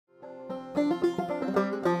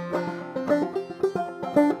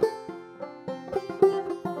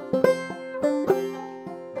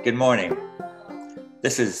Good morning.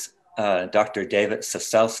 This is Dr. David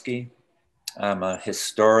Cecelski. I'm a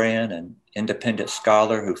historian and independent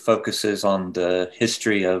scholar who focuses on the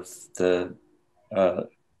history of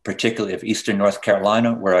particularly of Eastern North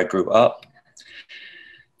Carolina, where I grew up.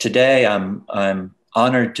 Today, I'm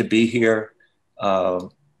honored to be here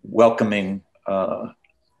welcoming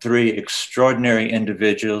three extraordinary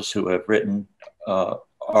individuals who have written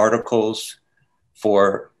articles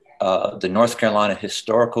for the North Carolina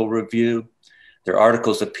Historical Review. Their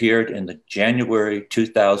articles appeared in the January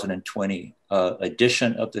 2020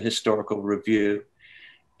 edition of the Historical Review,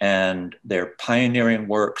 and their pioneering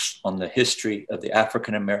works on the history of the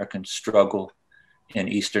African-American struggle in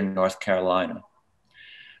Eastern North Carolina.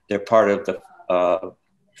 They're part of the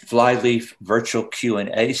Flyleaf virtual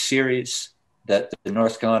Q&A series that the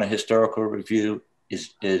North Carolina Historical Review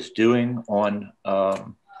is doing on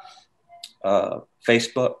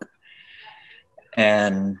Facebook.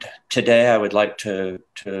 And today I would like to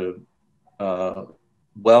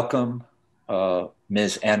welcome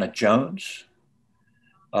Ms. Anna Jones,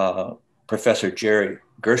 Professor Jerry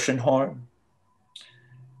Gershenhorn,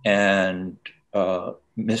 and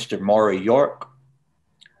Mr. Maury York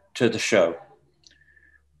to the show.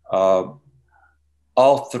 All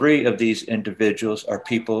three of these individuals are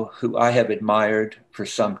people who I have admired for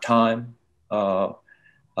some time.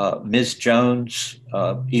 Ms. Jones,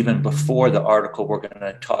 even before the article we're going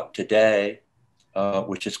to talk today,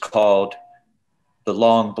 which is called The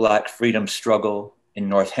Long Black Freedom Struggle in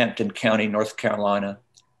Northampton County, North Carolina,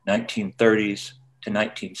 1930s to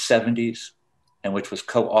 1970s, and which was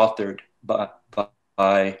co-authored by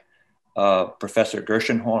Professor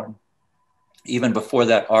Gershenhorn. Even before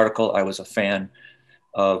that article, I was a fan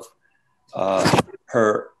of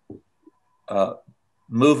her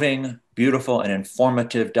moving, beautiful, and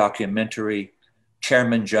informative documentary,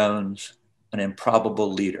 Chairman Jones, An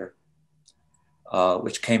Improbable Leader,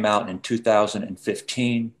 which came out in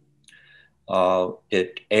 2015.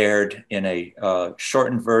 It aired in a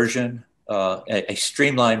shortened version, a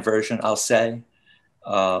streamlined version, I'll say,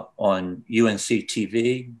 on UNC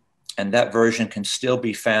TV, and that version can still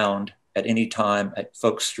be found at any time at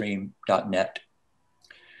folkstream.net.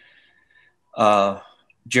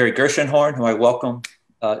 Jerry Gershenhorn, who I welcome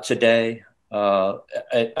today,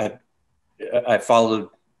 I followed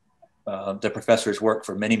the professor's work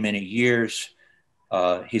for many, many years.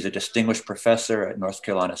 He's a distinguished professor at North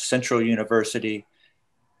Carolina Central University.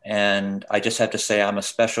 And I just have to say, I'm a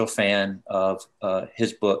special fan of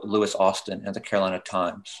his book, Lewis Austin and the Carolina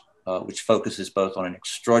Times, which focuses both on an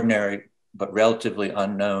extraordinary but relatively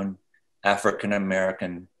unknown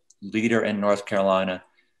African-American leader in North Carolina,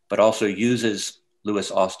 but also uses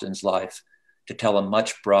Lewis Austin's life to tell a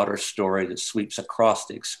much broader story that sweeps across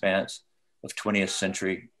the expanse of 20th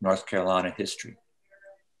century North Carolina history.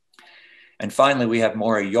 And finally, we have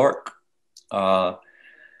Maury York,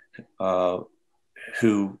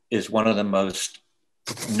 who is one of the most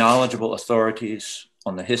knowledgeable authorities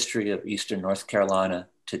on the history of Eastern North Carolina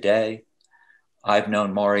today. I've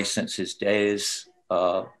known Maury since his days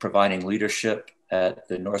providing leadership at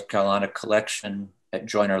the North Carolina Collection, at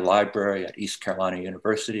Joyner Library, at East Carolina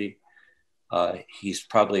University. He's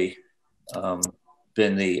probably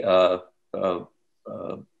been the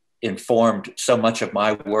informed so much of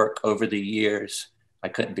my work over the years, I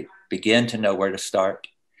couldn't begin to know where to start.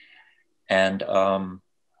 And then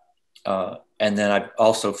I've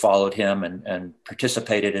also followed him and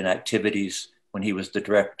participated in activities when he was the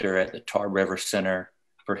director at the Tar River Center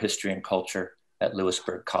for History and Culture at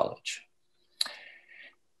Lewisburg College.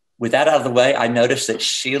 With that out of the way, I noticed that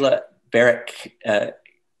Sheila Barrett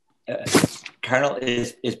Colonel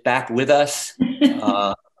is back with us.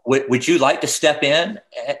 Would you like to step in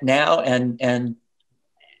now and?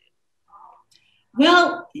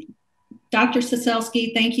 Well, Dr.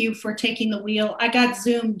 Cecelski, thank you for taking the wheel. I got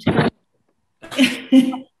Zoomed. I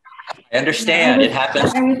understand. It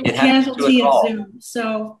happens. I was a casualty of Zoom.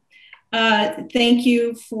 So thank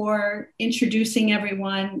you for introducing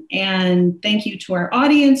everyone, and thank you to our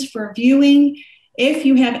audience for viewing. If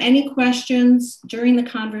you have any questions during the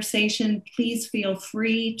conversation, please feel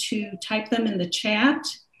free to type them in the chat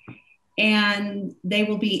and they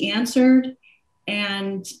will be answered.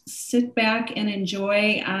 And sit back and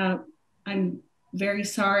enjoy. I'm very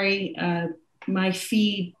sorry, my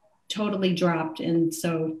feed totally dropped. And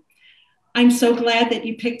so I'm so glad that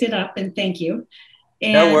you picked it up, and thank you.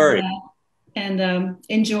 And, no worries.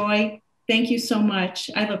 Enjoy. Thank you so much.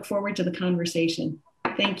 I look forward to the conversation.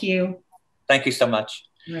 Thank you. Thank you so much.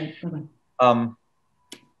 All right, bye-bye.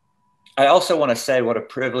 I also want to say what a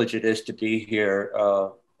privilege it is to be here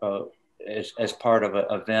as part of an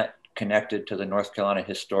event connected to the North Carolina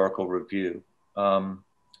Historical Review.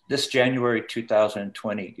 This January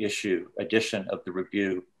 2020 edition of the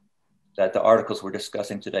review that the articles we're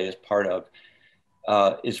discussing today is part of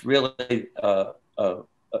is really a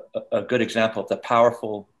good example of the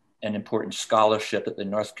powerful and important scholarship that the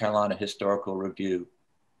North Carolina Historical Review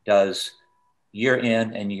does year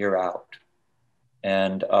in and year out.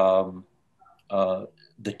 And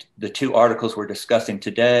the two articles we're discussing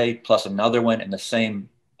today, plus another one in the same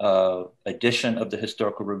edition of the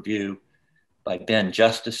Historical Review by Ben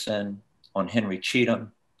Justison on Henry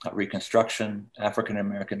Cheatham, Reconstruction,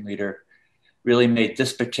 African-American leader, really made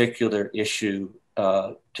this particular issue,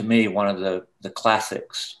 to me, one of the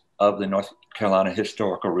classics of the North Carolina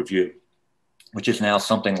Historical Review, which is now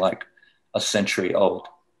something like a century old.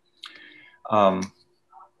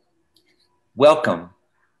 Welcome,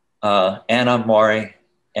 Anna, Maury,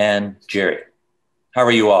 and Jerry. How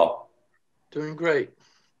are you all? Doing great.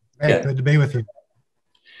 Hey, good to be with you.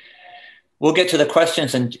 We'll get to the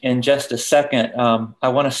questions in just a second. I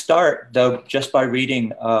want to start, though, just by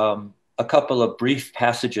reading a couple of brief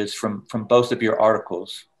passages from both of your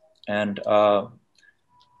articles. And I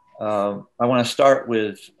want to start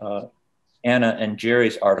with Anna and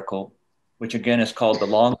Jerry's article, which again is called The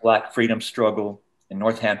Long Black Freedom Struggle in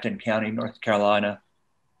Northampton County, North Carolina,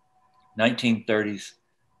 1930s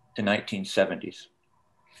to 1970s.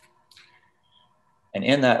 And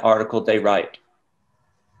in that article, they write,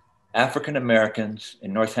 African Americans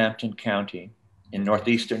in Northampton County in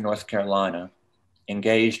northeastern North Carolina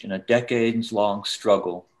engaged in a decades-long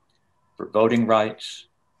struggle for voting rights,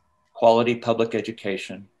 quality public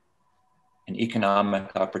education, and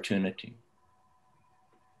economic opportunity.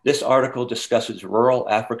 This article discusses rural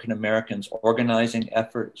African Americans' organizing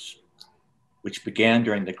efforts, which began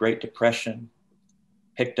during the Great Depression,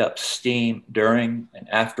 picked up steam during and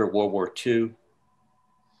after World War II,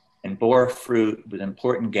 and bore fruit with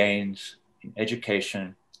important gains in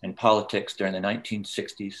education and politics during the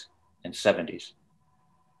 1960s and 70s.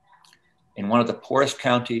 In one of the poorest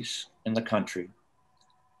counties in the country,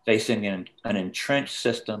 facing an entrenched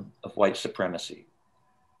system of white supremacy,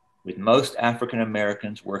 with most African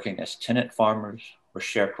Americans working as tenant farmers or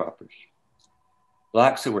sharecroppers.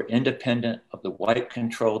 Blacks who were independent of the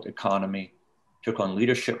white-controlled economy took on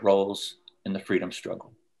leadership roles in the freedom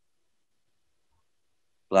struggle.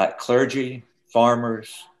 Black clergy,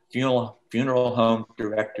 farmers, funeral home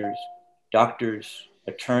directors, doctors,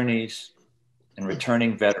 attorneys, and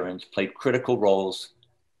returning veterans played critical roles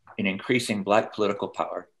in increasing Black political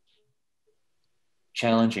power,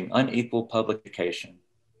 challenging unequal public education,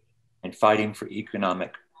 and fighting for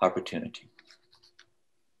economic opportunity.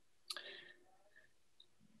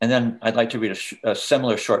 And then I'd like to read a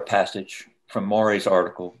similar short passage from Maury's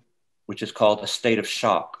article, which is called A State of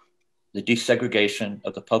Shock, the Desegregation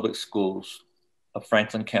of the Public Schools of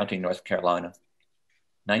Franklin County, North Carolina,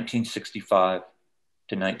 1965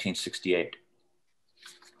 to 1968.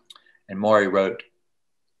 And Maury wrote,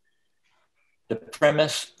 the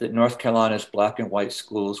premise that North Carolina's Black and white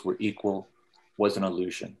schools were equal was an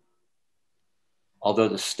illusion. Although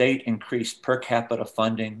the state increased per capita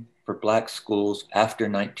funding for Black schools after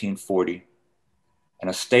 1940, and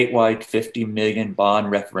a statewide 50 million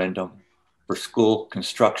bond referendum for school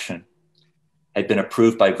construction had been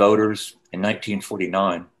approved by voters in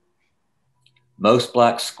 1949, most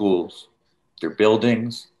Black schools, their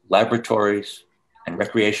buildings, laboratories, and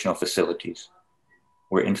recreational facilities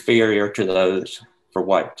were inferior to those for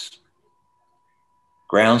whites.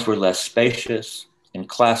 Grounds were less spacious and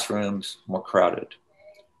classrooms more crowded.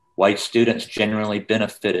 White students generally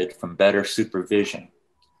benefited from better supervision,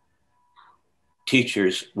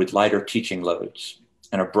 teachers with lighter teaching loads,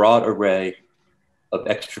 and a broad array of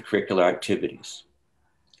extracurricular activities.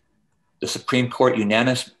 The Supreme Court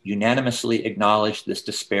unanimously acknowledged this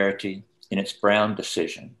disparity in its Brown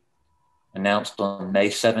decision, announced on May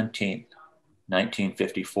 17,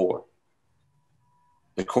 1954.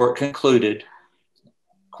 The court concluded,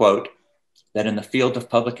 quote, that in the field of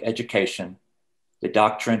public education, the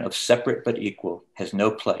doctrine of separate but equal has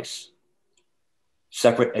no place.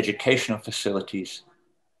 Separate educational facilities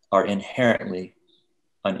are inherently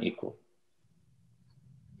unequal.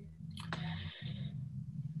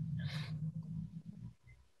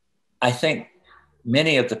 I think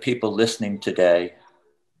many of the people listening today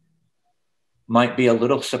might be a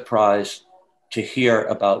little surprised to hear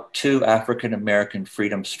about two African-American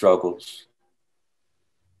freedom struggles,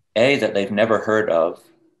 A, that they've never heard of,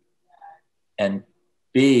 and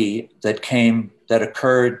B, that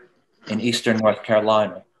occurred in Eastern North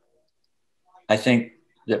Carolina. I think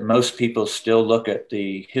that most people still look at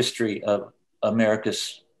the history of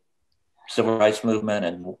America's civil rights movement,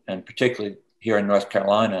 and particularly here in North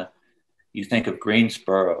Carolina, you think of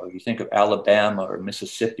Greensboro, you think of Alabama or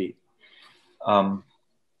Mississippi,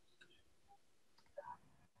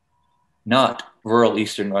 not rural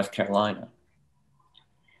Eastern North Carolina.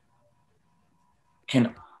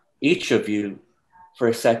 Can each of you, for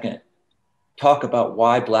a second, talk about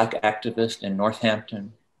why Black activists in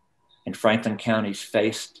Northampton and Franklin counties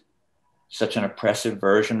faced such an oppressive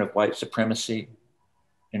version of white supremacy,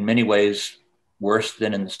 in many ways worse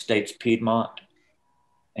than in the state's Piedmont?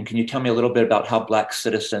 And can you tell me a little bit about how Black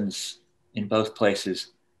citizens in both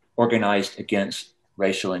places organized against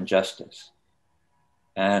racial injustice?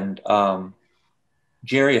 And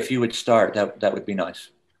Jerry, if you would start, that would be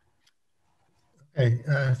nice. Okay,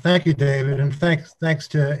 thank you, David, and thanks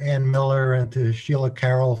to Ann Miller and to Sheila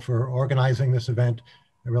Carroll for organizing this event.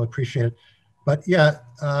 I really appreciate it. But yeah,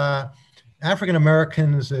 African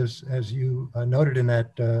Americans, as you noted in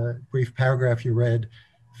that brief paragraph you read,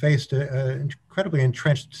 faced an incredibly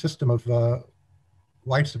entrenched system of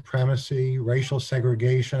white supremacy, racial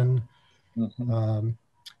segregation. Mm-hmm.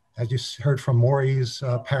 As you heard from Maury's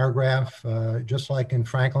paragraph, just like in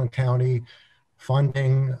Franklin County,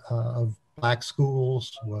 funding of Black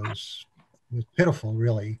schools was pitiful,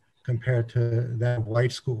 really, compared to that of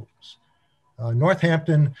white schools.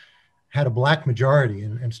 Northampton had a Black majority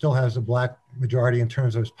and still has a Black majority in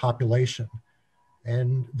terms of its population.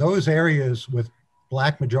 And those areas with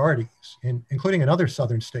Black majorities, including in other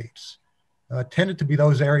southern states, tended to be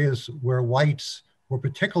those areas where whites were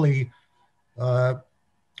particularly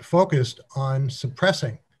focused on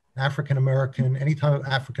suppressing any type of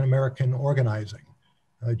African-American organizing.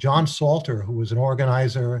 John Salter, who was an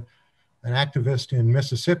organizer, an activist in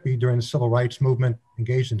Mississippi during the civil rights movement,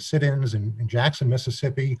 engaged in sit-ins in Jackson,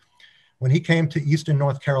 Mississippi. When he came to Eastern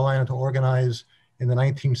North Carolina to organize in the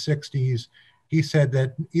 1960s, he said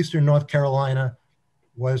that Eastern North Carolina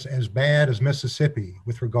was as bad as Mississippi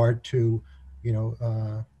with regard to,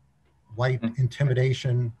 white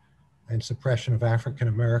intimidation and suppression of African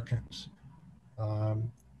Americans.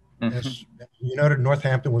 As you noted,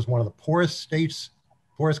 Northampton was one of the poorest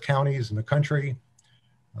counties in the country.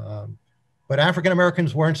 But African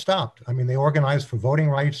Americans weren't stopped. I mean, they organized for voting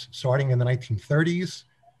rights starting in the 1930s.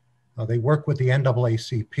 They worked with the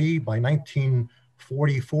NAACP. By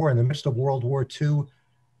 1944, in the midst of World War II,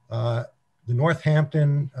 the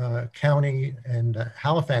Northampton County and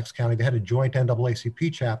Halifax County, they had a joint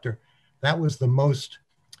NAACP chapter. That was had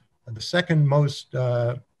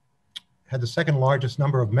the second largest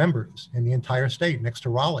number of members in the entire state, next to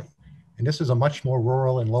Raleigh. And this is a much more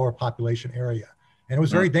rural and lower population area. And it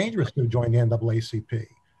was very dangerous to join the NAACP.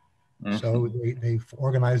 So they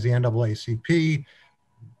organized the NAACP.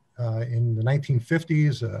 In the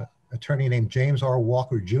 1950s, an attorney named James R.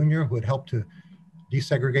 Walker Jr., who had helped to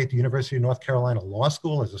desegregate the University of North Carolina Law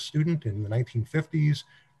School as a student in the 1950s,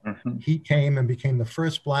 he came and became the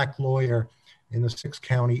first Black lawyer in the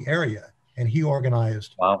 6-county area. And he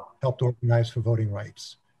helped organize for voting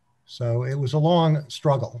rights. So it was a long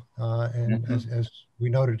struggle. And as we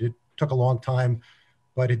noted, it took a long time,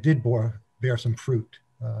 but it did bear some fruit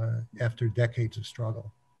after decades of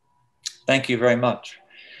struggle. Thank you very much.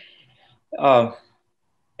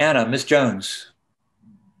 Anna, Ms. Jones.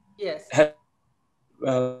 Yes. How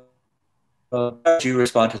did you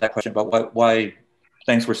respond to that question about why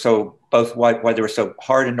things were why they were so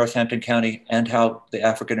hard in Northampton County and how the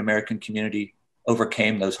African-American community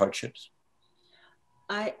overcame those hardships?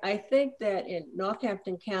 I think that in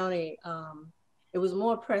Northampton County, it was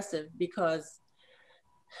more oppressive because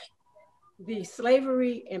the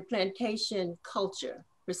slavery and plantation culture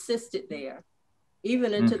persisted there,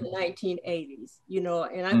 even into the 1980s,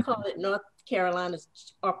 and I call it North Carolina's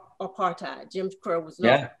apartheid. Jim Crow was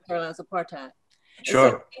North Carolina's apartheid.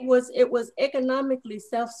 Sure. So it was economically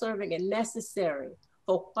self-serving and necessary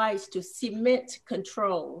for whites to cement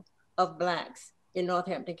control of Blacks in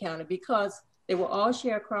Northampton County because they were all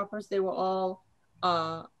sharecroppers. They were all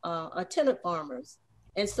tenant farmers.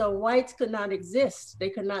 And so whites could not exist. They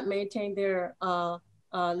could not maintain their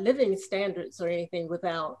living standards or anything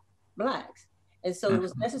without Blacks. And so it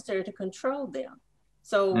was necessary to control them.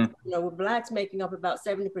 So, with Blacks making up about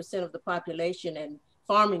 70% of the population and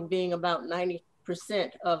farming being about 90%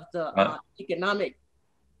 of the economic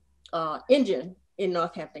engine in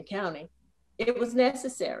Northampton County, it was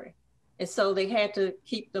necessary. And so they had to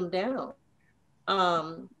keep them down.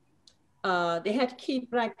 They had to keep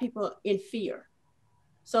Black people in fear.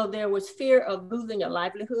 So there was fear of losing a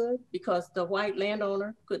livelihood because the white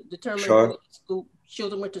landowner could determine which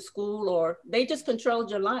children went to school, or they just controlled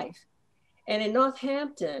your life. And in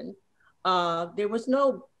Northampton, there was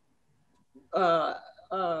no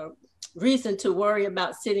reason to worry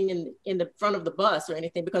about sitting in the front of the bus or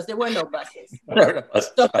anything, because there were no buses.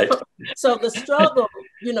 So the struggle,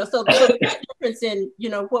 so the difference in,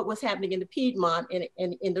 what was happening in the Piedmont and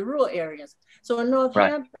in the rural areas. So in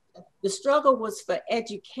Northampton, the struggle was for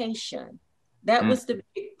education. That was the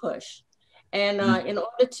big push. And in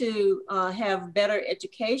order to have better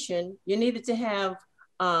education, you needed to have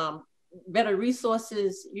better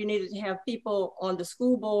resources. You needed to have people on the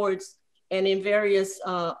school boards and in various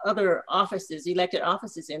other offices, elected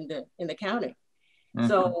offices in the county.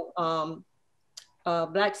 So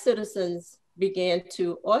Black citizens began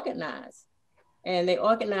to organize, and they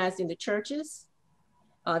organized in the churches.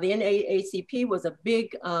 The NAACP was a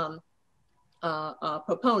big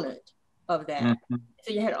proponent of that.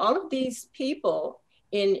 So you had all of these people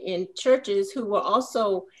in churches who were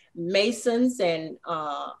also Masons and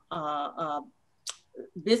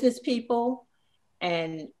business people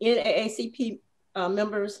and NAACP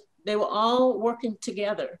members. They were all working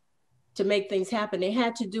together to make things happen. They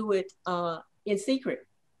had to do it in secret.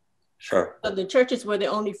 Sure. So the churches were the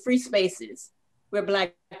only free spaces where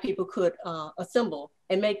Black people could assemble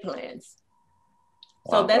and make plans.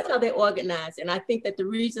 Wow. So that's how they organized. And I think that the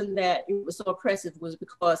reason that it was so oppressive was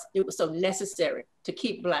because it was so necessary to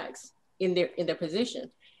keep Blacks in their position.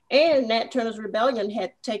 And Nat Turner's rebellion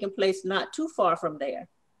had taken place not too far from there.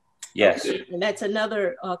 Yes. And that's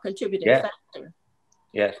another contributing factor.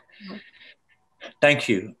 Yes. Thank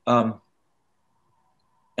you. And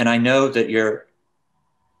I know that you're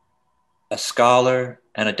a scholar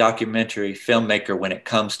and a documentary filmmaker when it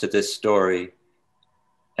comes to this story.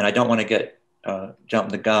 And I don't want to get jump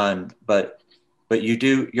the gun, but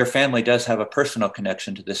your family does have a personal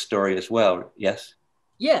connection to this story as well, yes?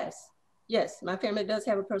 Yes, my family does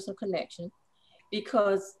have a personal connection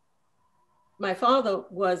because my father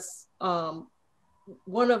was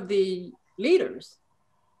one of the leaders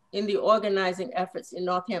in the organizing efforts in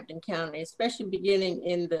Northampton County, especially beginning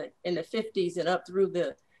in the 50s and up through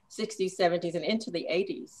the 60s, 70s, and into the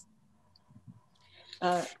 80s.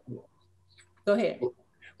 Go ahead.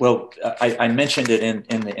 Well, I mentioned it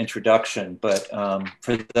in the introduction, but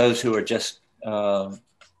for those who are just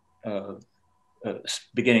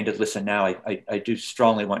beginning to listen now, I do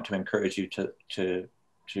strongly want to encourage you to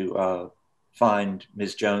find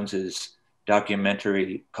Ms. Jones's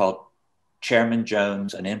documentary called Chairman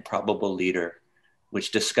Jones, An Improbable Leader,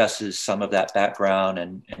 which discusses some of that background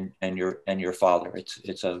and your father.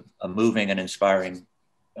 It's a moving and inspiring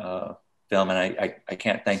film, and I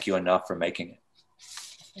can't thank you enough for making it.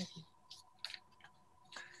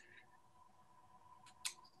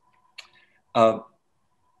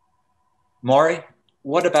 Maury,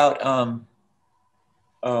 what about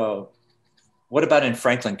in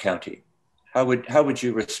Franklin County? How would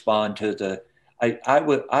you respond to the? I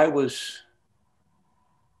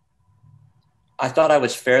thought I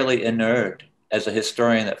was fairly inured as a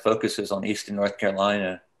historian that focuses on Eastern North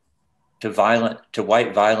Carolina to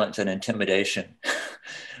white violence and intimidation,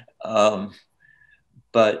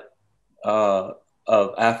 but of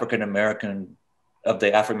the African American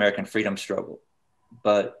freedom struggle.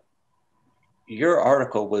 But your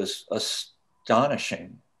article was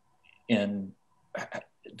astonishing in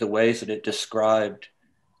the ways that it described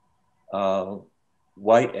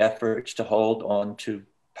white efforts to hold on to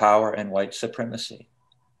power and white supremacy.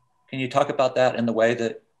 Can you talk about that and the way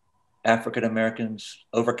that African Americans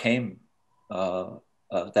overcame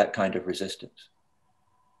that kind of resistance?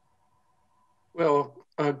 Well,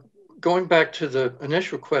 going back to the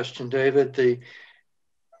initial question, David,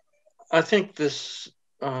 I think this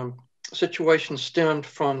situation stemmed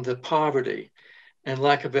from the poverty and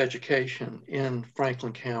lack of education in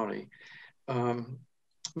Franklin County.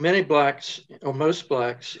 Many Blacks, or most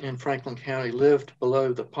Blacks in Franklin County, lived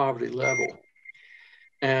below the poverty level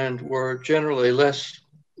and were generally less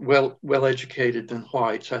well educated than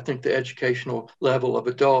whites. I think the educational level of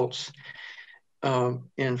adults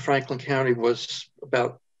in Franklin County was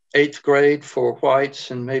about 8th grade for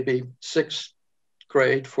whites and maybe 6th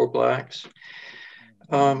grade for Blacks.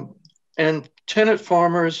 And tenant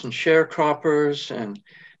farmers and sharecroppers and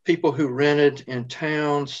people who rented in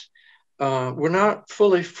towns were not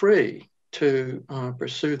fully free to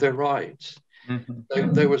pursue their rights.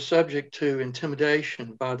 Mm-hmm. They were subject to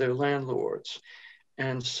intimidation by their landlords.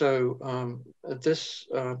 And so this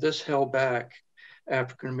held back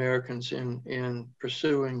African Americans in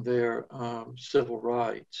pursuing their civil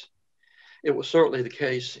rights. It was certainly the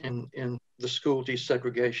case in the school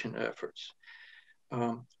desegregation efforts.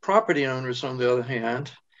 Property owners, on the other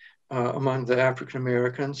hand, among the African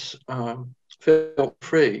Americans, felt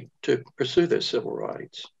free to pursue their civil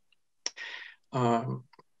rights.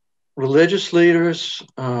 religious leaders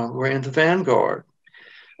were in the vanguard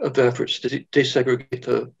of efforts to desegregate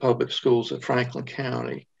the public schools of Franklin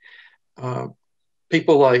County.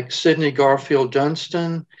 People like Sidney Garfield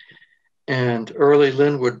Dunstan and early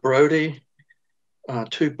Linwood Brody,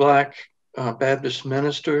 two Black Baptist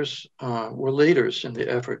ministers, were leaders in the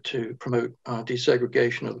effort to promote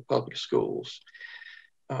desegregation of the public schools.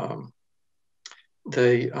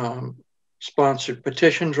 They sponsored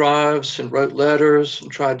petition drives and wrote letters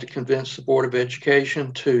and tried to convince the Board of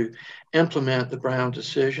Education to implement the Brown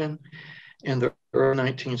decision in the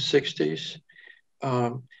early 1960s.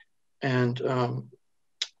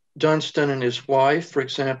 Dunstan and his wife, for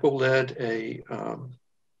example, led a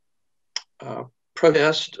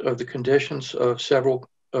protest of the conditions of several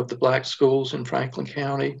of the Black schools in Franklin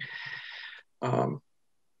County.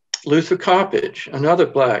 Luther Coppedge, another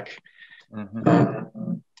Black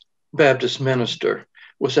Baptist minister,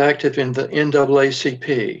 was active in the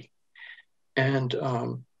NAACP. And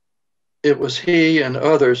it was he and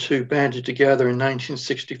others who banded together in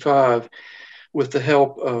 1965 with the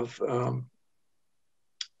help of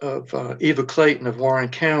Eva Clayton of Warren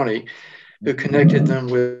County, who connected them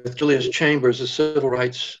with Julius Chambers, a civil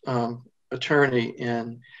rights attorney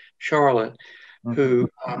in Charlotte, who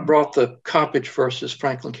brought the Coppedge versus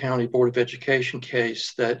Franklin County Board of Education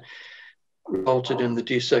case that resulted in the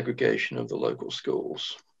desegregation of the local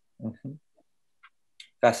schools.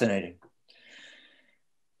 Fascinating.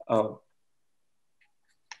 One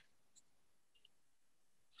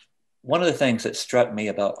of the things that struck me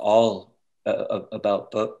about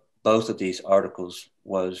both of these articles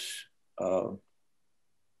was the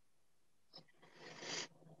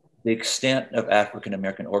extent of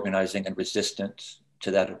African-American organizing and resistance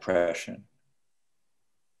to that oppression,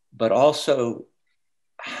 but also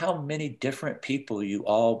how many different people you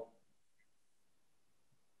all,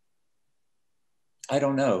 I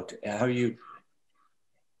don't know, how you,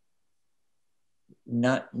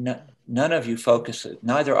 none of you focus,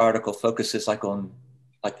 neither article focuses on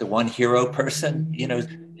the one hero person. You know,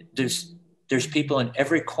 there's people in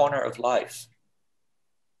every corner of life.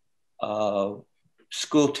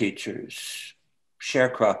 School teachers,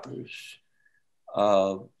 sharecroppers,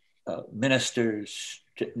 ministers,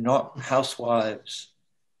 housewives,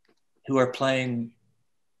 who are playing,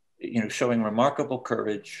 showing remarkable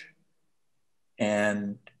courage,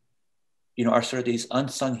 and, are sort of these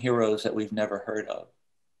unsung heroes that we've never heard of.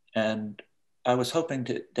 And I was hoping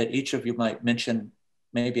that each of you might mention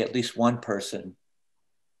maybe at least one person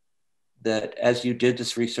that, as you did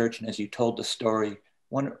this research and as you told the story,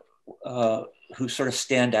 one who sort of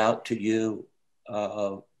stand out to you,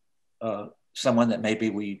 someone that maybe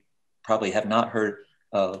we probably have not heard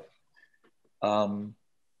of,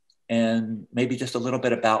 and maybe just a little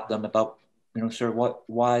bit about them, about sort of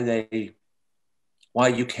why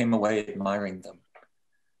you came away admiring them.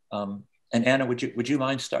 And Anna, would you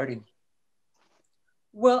mind starting?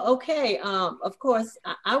 Well, okay. Of course,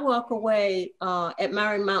 I walk away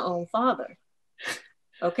admiring my own father.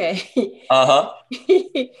 Okay.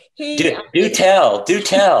 Do tell.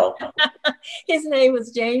 His name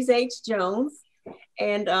was James H. Jones,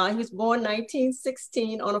 and he was born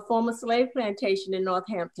 1916 on a former slave plantation in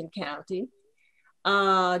Northampton County.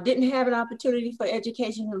 Didn't have an opportunity for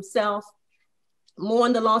education himself,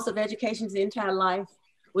 mourned the loss of education his entire life,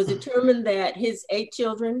 was determined that his 8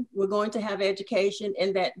 children were going to have education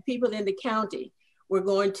and that people in the county were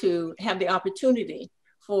going to have the opportunity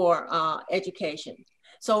for education.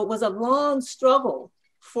 So it was a long struggle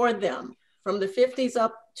for them from the 50s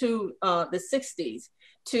up to the 60s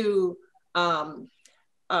to,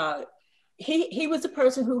 he was a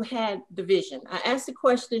person who had the vision. I asked the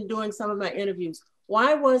question during some of my interviews,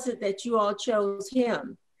 why was it that you all chose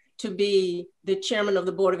him to be the chairman of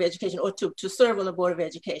the Board of Education, or to serve on the Board of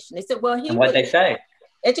Education? They said, well, they say?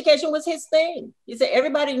 Education was his thing. He said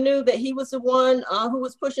everybody knew that he was the one who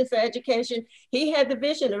was pushing for education. He had the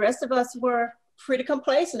vision. The rest of us were pretty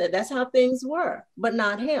complacent that that's how things were, but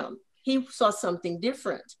not him. He saw something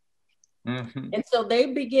different. And so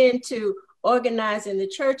they began to organize in the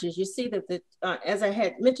churches. You see that, as I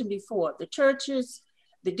had mentioned before, the churches,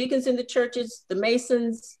 the deacons in the churches, the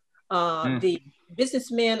Masons, the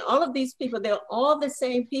businessmen, all of these people, they're all the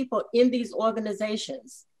same people in these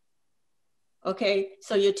organizations. Okay,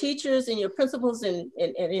 so your teachers and your principals and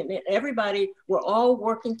everybody were all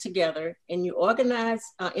working together, and you organize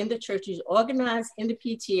in the churches, organize in the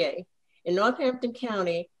PTA. In Northampton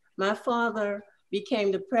County, my father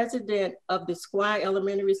became the president of the Squire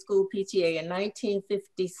Elementary School PTA in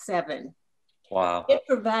 1957. Wow. It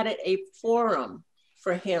provided a forum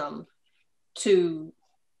for him to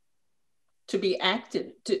be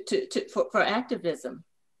active, for activism.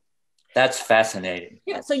 That's fascinating.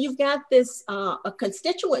 Yeah, so you've got this, a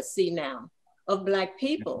constituency now of Black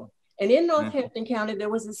people. And in Northampton County, there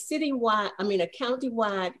was a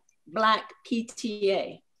countywide Black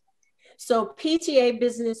PTA. So PTA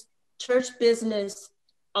business, church business,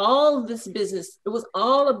 all this business, it was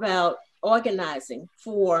all about organizing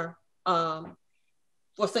for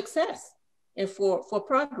success and for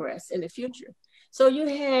progress in the future. So you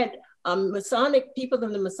had Masonic people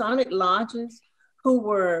in the Masonic lodges who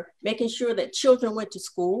were making sure that children went to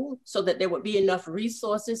school so that there would be enough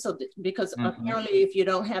resources. So that, because apparently if you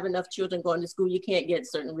don't have enough children going to school, you can't get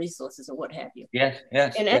certain resources and what have you. Yes,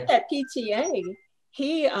 yes. And at that PTA,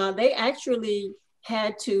 they actually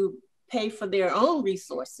had to pay for their own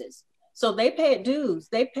resources. So they paid dues.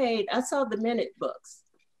 I saw the minute books.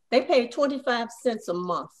 They paid 25 cents a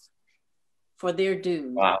month for their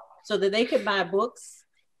dues. Wow. So that they could buy books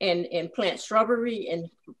and plant shrubbery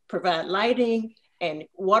and provide lighting and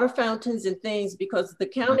water fountains and things, because the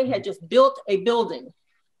county had just built a building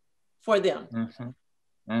for them,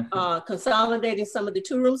 consolidating some of the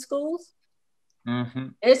 2-room schools.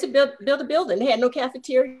 And it's built a building. They had no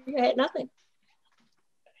cafeteria, had nothing.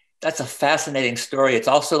 That's a fascinating story. It's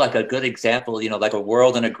also like a good example, like a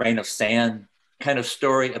world in a grain of sand kind of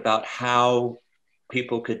story about how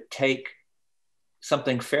people could take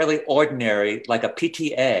something fairly ordinary, like a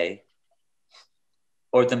PTA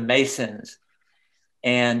or the Masons,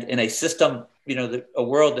 and in a system, a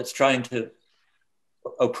world that's trying to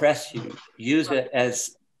oppress you, use it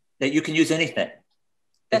as that you can use anything.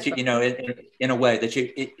 That you, in a way that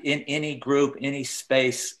you, in any group, any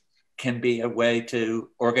space can be a way to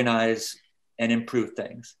organize and improve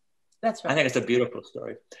things. That's right. I think it's a beautiful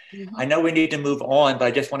story. I know we need to move on, but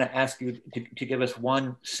I just want to ask you to give us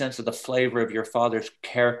one sense of the flavor of your father's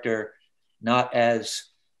character, not as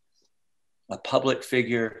a public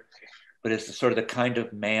figure, but as sort of the kind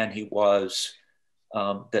of man he was,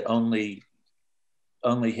 that only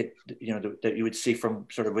hit, that you would see from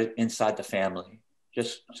sort of inside the family.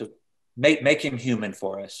 Just to make him human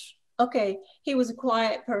for us. Okay, he was a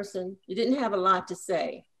quiet person. He didn't have a lot to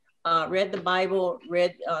say. Read the Bible,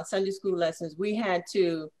 read Sunday school lessons. We had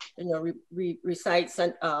to, recite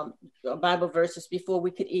Bible verses before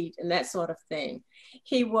we could eat and that sort of thing.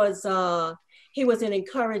 He was an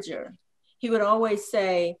encourager. He would always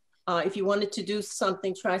say, if you wanted to do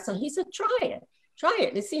something, try something. He said, try it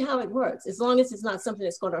and see how it works, as long as it's not something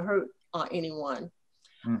that's going to hurt anyone.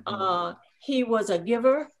 He was a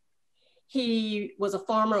giver. He was a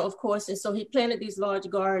farmer, of course, and so he planted these large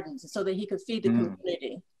gardens so that he could feed the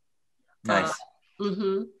community. Nice.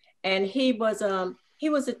 And he was a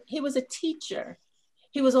teacher.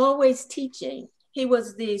 He was always teaching. He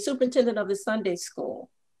was the superintendent of the Sunday school.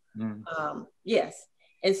 Yes,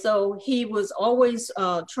 and so he was always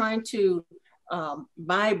trying to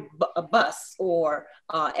buy a bus or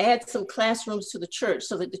add some classrooms to the church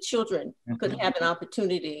so that the children could have an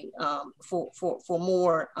opportunity for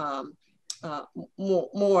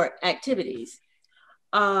more activities.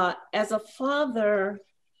 As a father,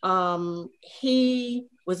 he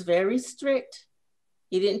was very strict.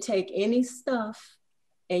 He didn't take any stuff,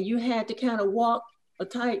 and you had to kind of walk a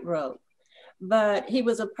tightrope. But he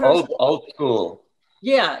was a person. Old school.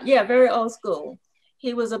 Yeah, very old school.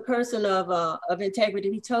 He was a person of integrity.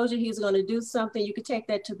 If he told you he was going to do something, you could take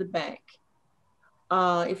that to the bank.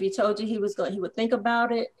 If he told you he would think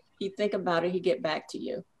about it, he'd think about it, he'd get back to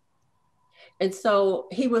you. And so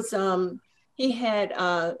he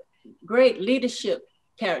had great leadership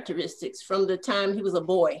characteristics from the time he was a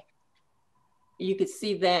boy. You could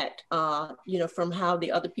see that, from how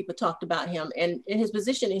the other people talked about him and in his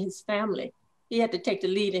position in his family. He had to take the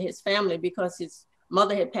lead in his family because his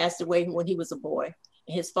mother had passed away when he was a boy.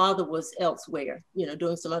 His father was elsewhere,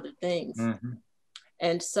 doing some other things.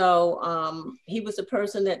 And so he was a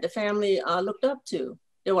person that the family looked up to.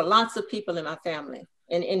 There were lots of people in my family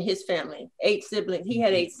and in his family, 8 siblings. He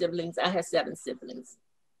had 8 siblings. I had 7 siblings.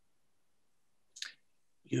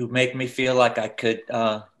 You make me feel like I could,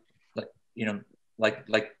 like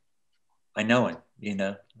I know him,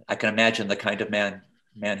 I can imagine the kind of man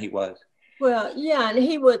he was. Well, yeah, and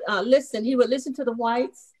he would listen. He would listen to the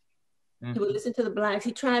whites. He would listen to the blacks.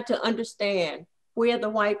 He tried to understand where the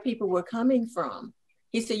white people were coming from.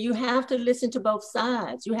 He said, you have to listen to both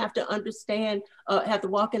sides. You have to understand, have to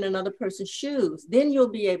walk in another person's shoes. Then you'll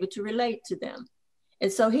be able to relate to them.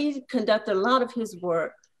 And so he conducted a lot of his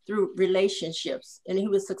work through relationships, and he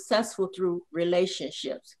was successful through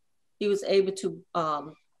relationships. He was able to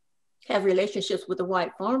have relationships with the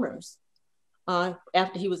white farmers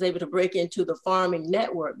after he was able to break into the farming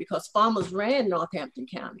network, because farmers ran Northampton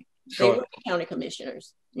County. They were the county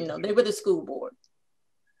commissioners, they were the school board.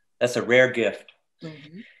 That's a rare gift.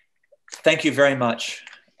 Mm-hmm. Thank you very much.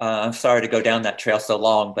 I'm sorry to go down that trail so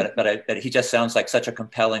long, but he just sounds like such a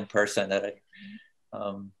compelling person that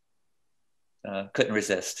I couldn't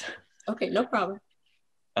resist. Okay, no problem.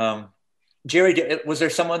 Jerry, was there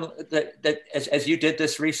someone that as you did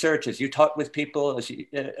this research, as you talked with people, as you,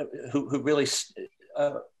 who really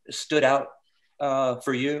stood out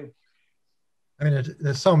for you? I mean,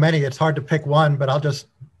 there's so many, it's hard to pick one, but I'll just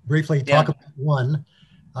briefly talk about one.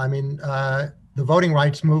 I mean, the voting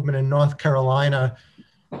rights movement in North Carolina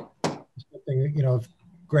is something, you know, of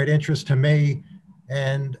great interest to me.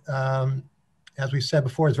 And as we said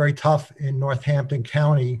before, it's very tough in Northampton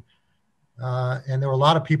County. And there were a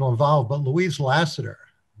lot of people involved, but Louise Lassiter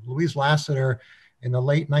in the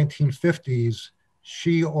late 1950s,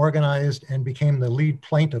 she organized and became the lead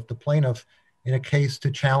plaintiff, the plaintiff in a case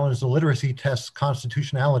to challenge the literacy test's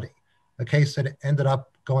constitutionality, a case that ended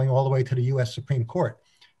up going all the way to the US Supreme Court.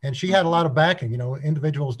 And she had a lot of backing. You know,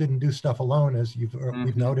 individuals didn't do stuff alone, as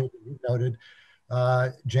we've noted.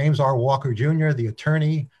 James R. Walker Jr., the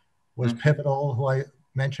attorney, was pivotal, who I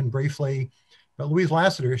mentioned briefly. But Louise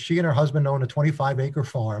Lassiter, she and her husband owned a 25-acre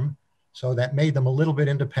farm, so that made them a little bit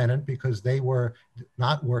independent because they were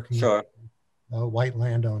not working with white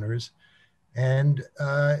landowners. And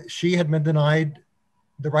she had been denied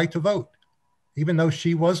the right to vote, even though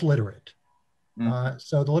she was literate.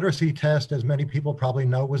 So the literacy test, as many people probably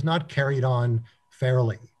know, was not carried on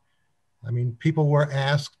fairly. I mean, people were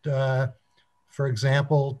asked, for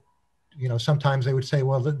example, you know, sometimes they would say,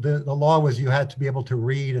 well, the law was you had to be able to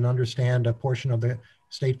read and understand a portion of the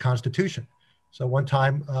state constitution. So one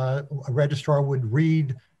time a registrar would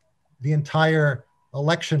read the entire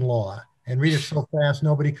election law and read it so fast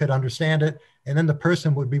nobody could understand it. And then the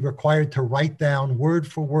person would be required to write down word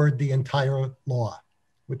for word the entire law,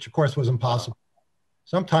 which of course was impossible.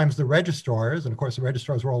 Sometimes the registrars, and of course the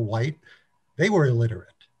registrars were all white, they were illiterate.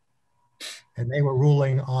 And they were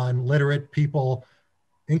ruling on literate people,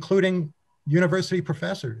 including university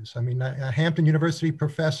professors. I mean, a Hampton University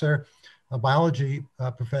professor, a biology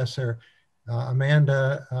professor,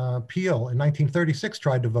 Amanda Peel, in 1936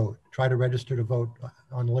 tried to register to vote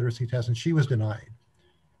on the literacy test, and she was denied.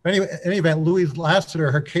 But anyway, in any event, Louise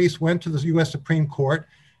Lassiter, her case went to the US Supreme Court.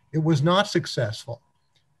 It was not successful.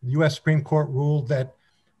 The US Supreme Court ruled that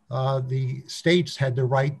the states had the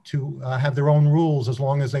right to have their own rules as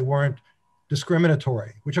long as they weren't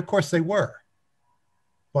discriminatory, which of course they were.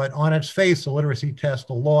 But on its face, the literacy test,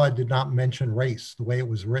 the law did not mention race the way it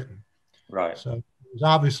was written. Right. So it was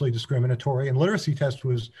obviously discriminatory, and literacy test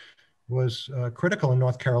was critical in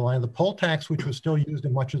North Carolina. The poll tax, which was still used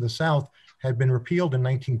in much of the South, had been repealed in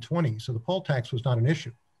 1920. So the poll tax was not an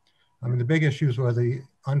issue. I mean, the big issues were the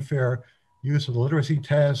unfair use of the literacy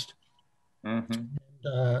test,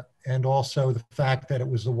 and also the fact that it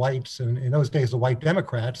was the whites, and in those days, the white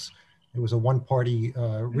Democrats, it was a one-party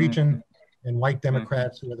region, and white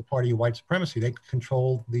Democrats, who were the party of white supremacy, they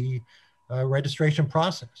controlled the registration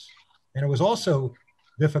process. And it was also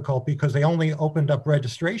difficult because they only opened up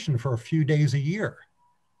registration for a few days a year.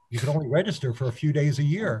 You could only register for a few days a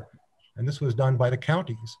year, and this was done by the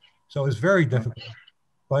counties. So it was very difficult.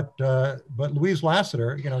 But Louise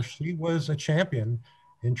Lassiter, you know, she was a champion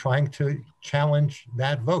in trying to challenge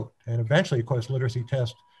that vote. And eventually, of course, literacy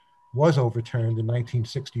test was overturned in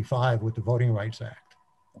 1965 with the Voting Rights Act.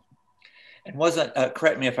 And wasn't,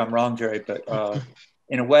 correct me if I'm wrong, Jerry, but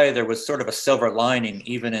in a way, there was sort of a silver lining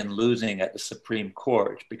even in losing at the Supreme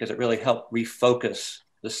Court, because it really helped refocus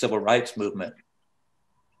the civil rights movement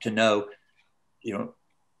to know, you know,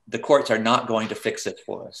 the courts are not going to fix it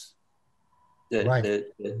for us.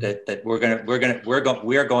 That we're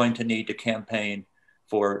going to need to campaign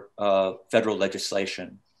for federal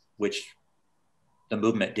legislation, which the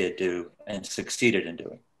movement did do and succeeded in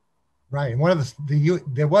doing. Right, and one of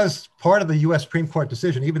there was part of the U.S. Supreme Court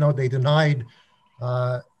decision, even though they denied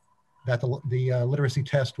that the literacy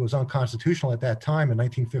test was unconstitutional at that time in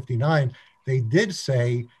 1959, they did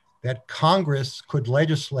say that Congress could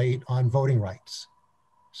legislate on voting rights.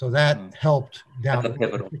 So that helped down in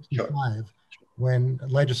 1965 when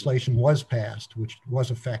legislation was passed, which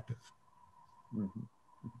was effective.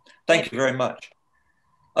 Thank you very much.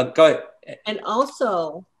 Go ahead. And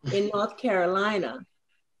also in North Carolina,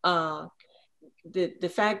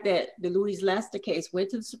 the fact that the Louise Lassiter case went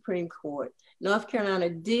to the Supreme Court, North Carolina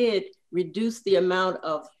did reduce the amount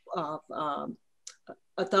of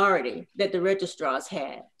authority that the registrars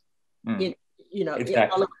had, in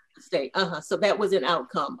all of the state. So that was an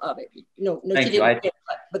outcome of it.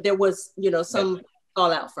 But there was, some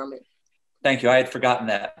fallout from it. Thank you. I had forgotten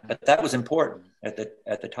that, but that was important at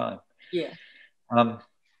the time. Yeah.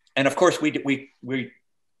 And of course, we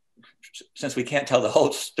since we can't tell the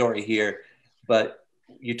whole story here, but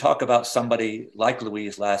you talk about somebody like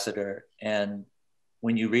Louise Lassiter, and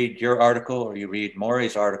when you read your article or you read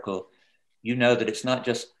Maury's article, you know that it's not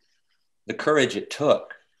just the courage it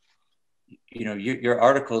took. You know, your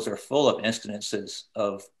articles are full of instances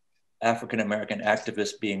of African-American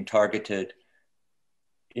activists being targeted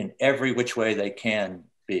in every which way they can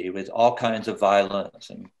be, with all kinds of violence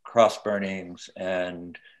and cross burnings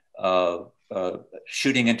and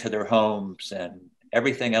shooting into their homes and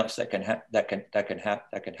everything else that can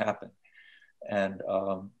happen. And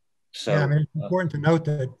so, yeah, I mean, it's important to note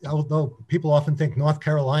that although people often think North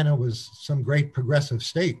Carolina was some great progressive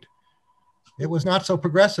state, it was not so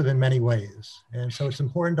progressive in many ways. And so it's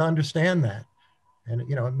important to understand that. And,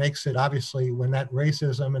 you know, it makes it obviously, when that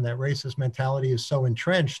racism and that racist mentality is so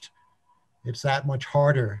entrenched, it's that much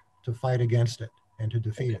harder to fight against it and to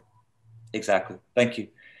defeat it. Exactly. Thank you.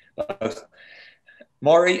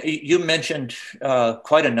 Maury, you mentioned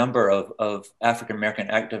quite a number of African-American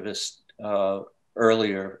activists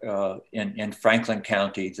earlier in Franklin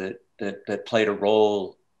County that played a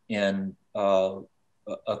role in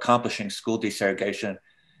accomplishing school desegregation.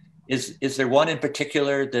 Is there one in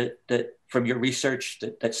particular that from your research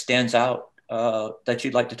that stands out that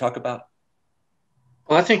you'd like to talk about?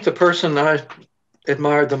 Well, I think the person I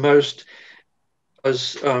admired the most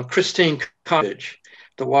was Christine Coppedge,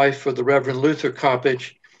 the wife of the Reverend Luther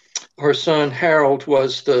Coppedge. Her son Harold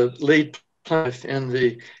was the lead plaintiff in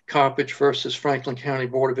the Coppedge versus Franklin County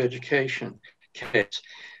Board of Education case.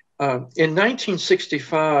 In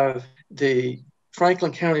 1965, the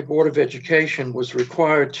Franklin County Board of Education was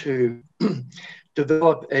required to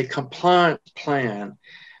develop a compliance plan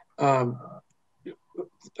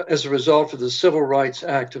as a result of the Civil Rights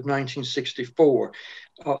Act of 1964.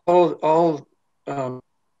 All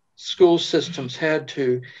school systems had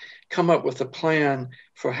to come up with a plan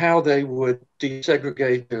for how they would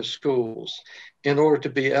desegregate their schools in order to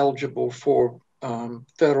be eligible for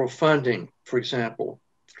federal funding, for example,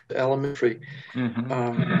 the Elementary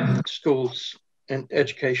Schools and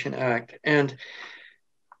Education Act. And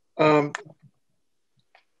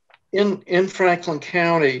in Franklin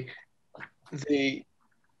County, the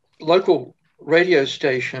local radio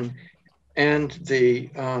station and the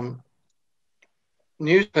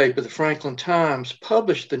newspaper, the Franklin Times,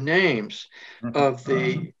 published the names of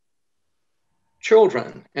the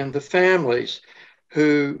children and the families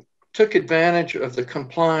who took advantage of the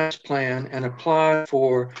compliance plan and applied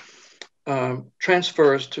for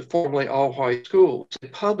transfers to formerly all-white schools. They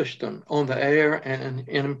published them on the air and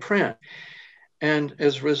in print. And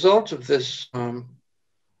as a result of this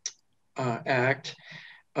act,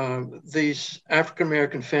 these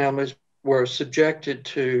African-American families were subjected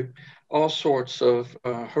to all sorts of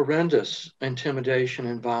horrendous intimidation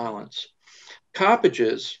and violence.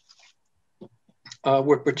 Coppedges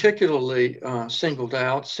were particularly singled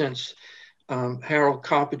out since Harold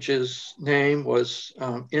Coppedge's name was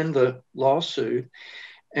in the lawsuit,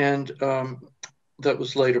 and that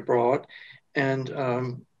was later brought. And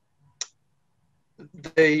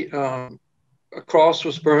a cross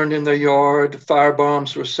was burned in their yard, fire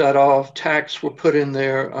bombs were set off, tacks were put in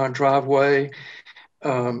their driveway.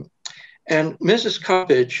 And Mrs.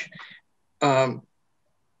 Coppedge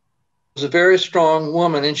was a very strong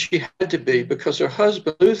woman, and she had to be, because her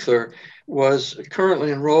husband, Luther, was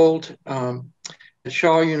currently enrolled at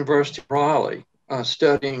Shaw University, Raleigh,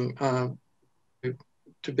 studying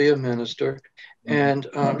to be a minister. And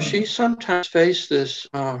she sometimes faced this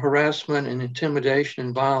harassment and intimidation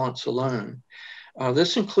and violence alone.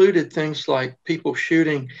 This included things like people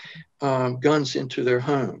shooting guns into their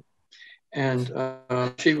home. And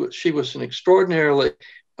she was an extraordinarily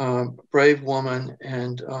brave woman,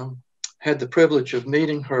 and had the privilege of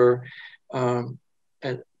meeting her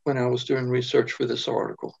when I was doing research for this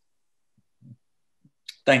article.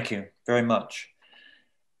 Thank you very much.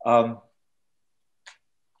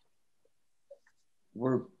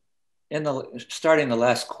 We're starting the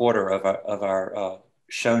last quarter of our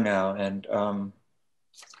show now, and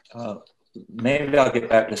maybe I'll get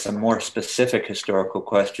back to some more specific historical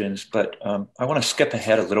questions, but I want to skip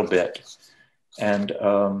ahead a little bit and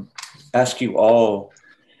ask you all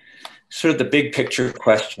sort of the big picture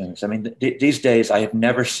questions. I mean, these days I have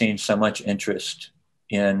never seen so much interest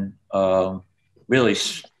in really,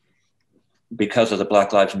 because of the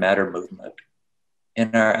Black Lives Matter movement,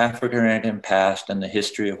 in our African-American past and the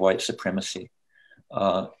history of white supremacy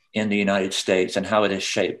in the United States and how it has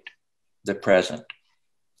shaped the present.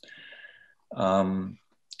 So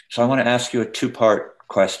I want to ask you a two-part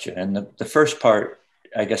question. And the first part,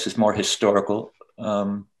 I guess, is more historical.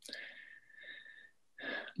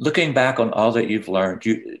 looking back on all that you've learned,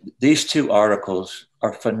 these two articles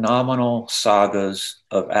are phenomenal sagas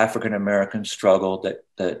of African American struggle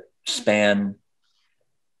that span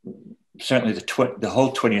certainly the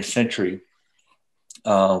whole 20th century,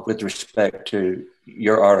 with respect to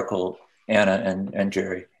your article, Anna and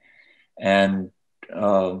Jerry, and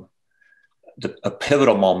a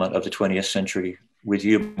pivotal moment of the 20th century with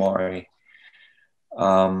you, Maury.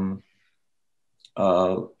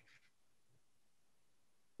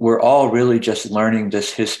 We're all really just learning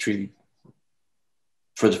this history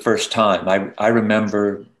for the first time. I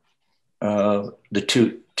remember the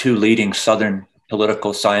two leading Southern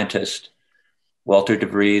political scientists, Walter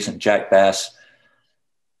DeVries and Jack Bass,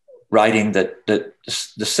 writing that the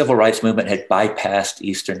civil rights movement had bypassed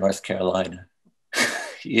Eastern North Carolina.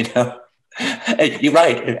 You know, and you're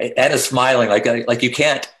right. Anna's smiling like you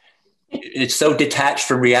can't. It's so detached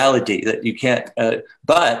from reality that you can't.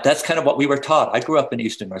 But that's kind of what we were taught. I grew up in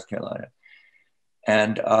Eastern North Carolina,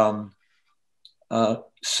 and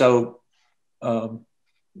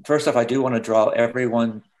first off, I do want to draw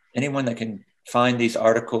anyone that can find these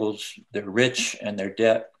articles. They're rich and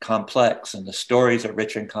they're complex, and the stories are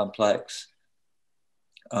rich and complex.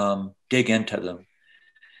 Dig into them.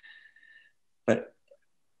 But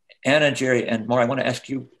Anna, Jerry, and Maury, I want to ask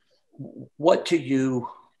you, what to you,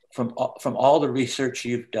 from all the research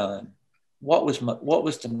you've done, what's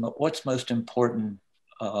most important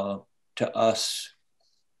to us?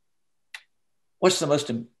 What's the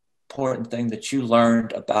most important thing that you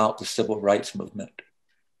learned about the civil rights movement?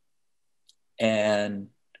 And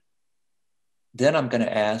then I'm going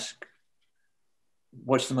to ask,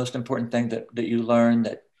 what's the most important thing that you learned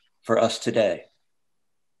that for us today?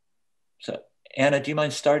 So, Anna, do you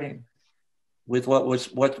mind starting with what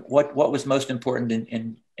was most important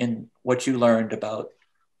in what you learned about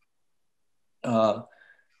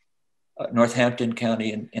Northampton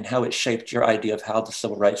County and how it shaped your idea of how the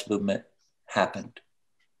civil rights movement happened?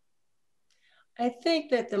 I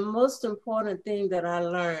think that the most important thing that I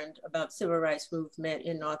learned about civil rights movement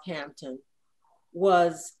in Northampton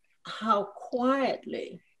was how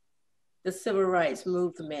quietly the civil rights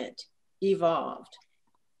movement evolved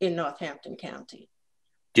in Northampton County.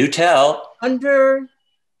 Do tell. Under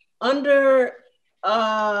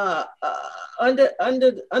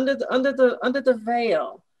the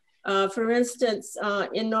veil. For instance,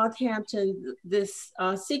 in Northampton, this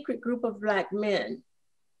secret group of Black men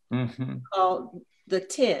called the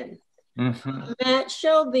 10. Matt,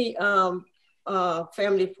 show the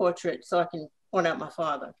family portrait so I can point out my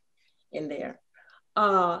father in there.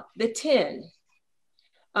 The 10.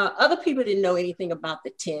 Other people didn't know anything about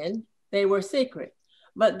the 10. They were secret,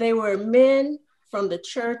 but they were men from the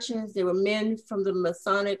churches, they were men from the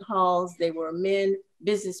Masonic halls, they were men,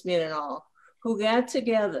 businessmen and all, who got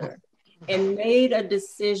together and made a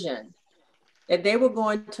decision that they were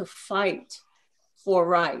going to fight for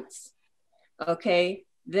rights, okay?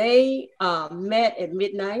 They met at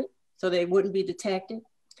midnight so they wouldn't be detected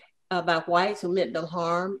by whites who meant them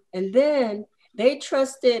harm. And then they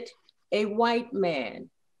trusted a white man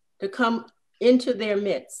to come into their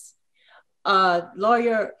midst.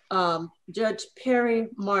 Lawyer Judge Perry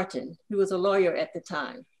Martin, who was a lawyer at the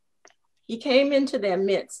time. He came into their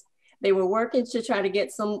midst. They were working to try to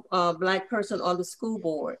get some Black person on the school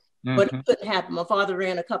board, but it couldn't happen. My father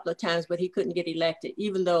ran a couple of times, but he couldn't get elected,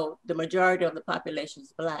 even though the majority of the population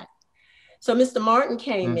is Black. So Mr. Martin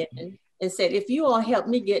came in and said, if you all help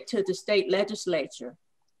me get to the state legislature,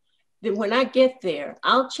 then when I get there,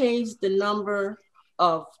 I'll change the number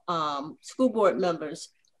of school board members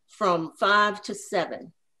from 5 to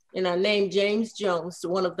 7. And I named James Jones to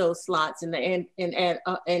one of those slots and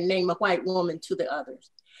name a white woman to the others.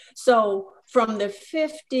 So from the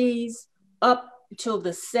 50s up till the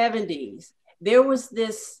 70s, there was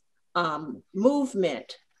this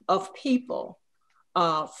movement of people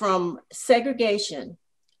from segregation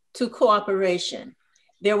to cooperation.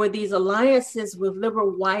 There were these alliances with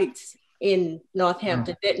liberal whites in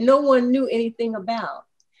Northampton that no one knew anything about.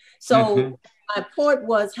 So my point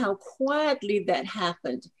was how quietly that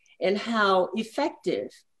happened and how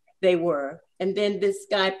effective they were. And then this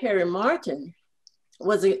guy, Perry Martin,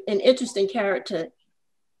 was an interesting character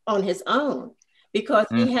on his own because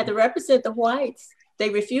he had to represent the whites. They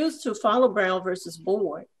refused to follow Brown versus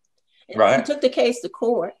Board. And he took the case to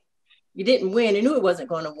court. He didn't win. He knew he wasn't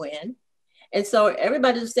going to win. And so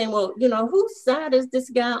everybody was saying, well, you know, whose side is this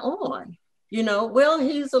guy on? You know, well,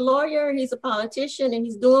 he's a lawyer, he's a politician, and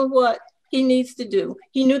he's doing what he needs to do.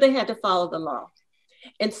 He knew they had to follow the law.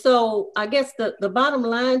 And so I guess the bottom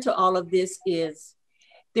line to all of this is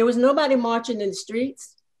there was nobody marching in the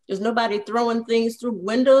streets. There's nobody throwing things through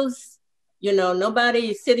windows You know,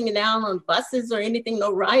 nobody sitting down on buses or anything,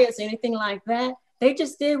 no riots, anything like that. They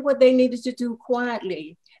just did what they needed to do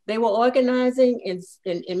quietly. They were organizing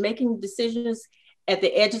and making decisions at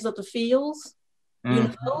the edges of the fields,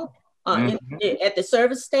 you know, at the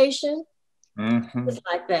service station, just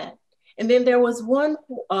like that. And then there was one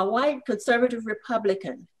white conservative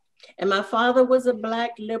Republican, and my father was a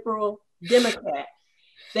Black liberal Democrat.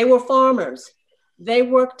 They were farmers. They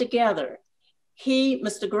worked together.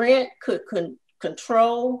 Mr. Grant could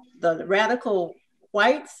control the radical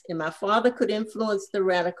whites, and my father could influence the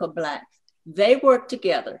radical Blacks. They worked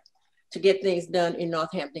together to get things done in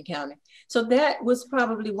Northampton County. So that was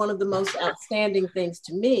probably one of the most outstanding things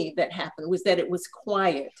to me that happened, was that it was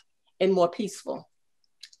quiet and more peaceful.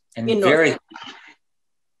 And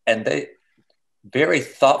very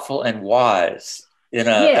thoughtful and wise in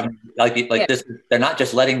a, yeah. I mean, like yeah. This, they're not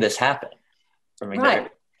just letting this happen. I mean, right.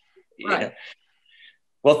 You know.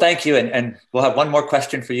 Well, thank you. And we'll have one more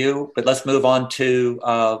question for you, but let's move on to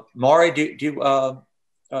Maury.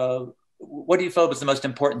 What do you feel was the most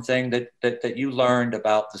important thing that you learned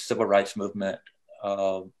about the civil rights movement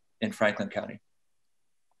in Franklin County?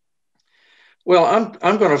 Well,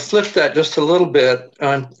 I'm going to flip that just a little bit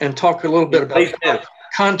and talk a little bit about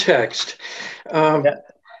context.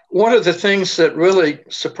 One of the things that really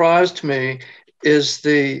surprised me is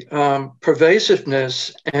the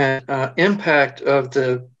pervasiveness and impact of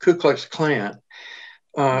the Ku Klux Klan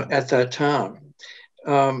at that time.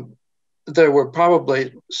 There were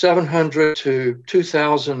probably 700 to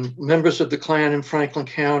 2,000 members of the Klan in Franklin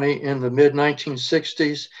County in the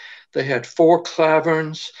mid-1960s. They had 4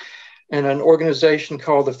 klaverns and an organization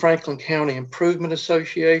called the Franklin County Improvement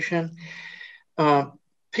Association.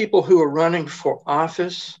 People who were running for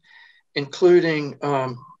office, including,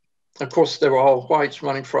 of course, they were all whites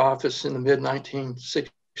running for office in the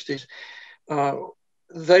mid-1960s.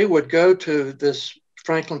 They would go to this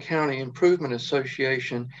Franklin County Improvement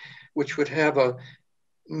Association, which would have a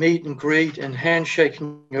meet and greet and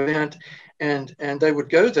handshaking event, and they would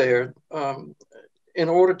go there in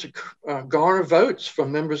order to garner votes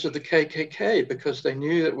from members of the KKK, because they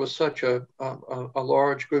knew it was such a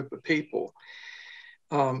large group of people.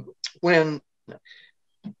 When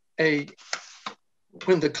the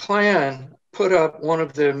Klan put up one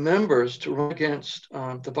of their members to run against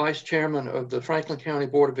the vice chairman of the Franklin County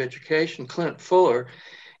Board of Education, Clint Fuller,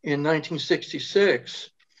 in 1966,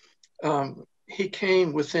 he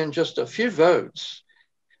came within just a few votes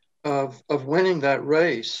of winning that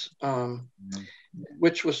race,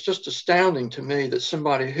 which was just astounding to me, that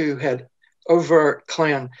somebody who had overt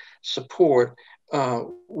Klan support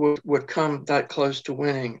would come that close to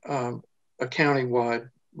winning a countywide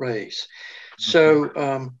race.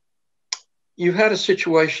 So you had a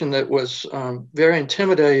situation that was very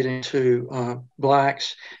intimidating to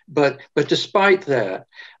Blacks, but despite that,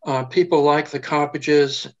 people like the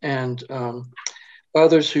Coppages and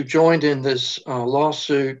others who joined in this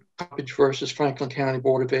lawsuit, Coppage versus Franklin County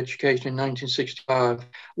Board of Education in 1965,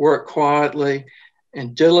 worked quietly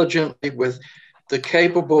and diligently with the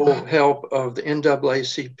capable help of the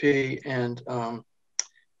NAACP and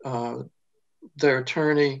their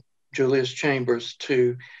attorney, Julius Chambers,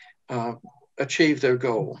 to achieve their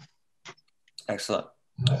goal. Excellent.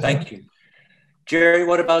 Thank you. Jerry,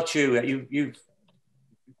 what about you?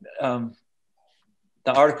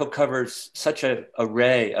 The article covers such an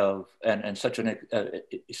array of and such a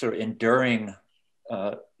sort of enduring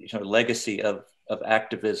sort of legacy of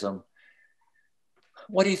activism.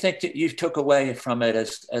 What do you think that you took away from it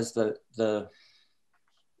as the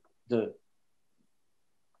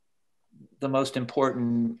most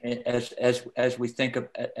important as we think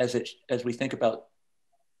about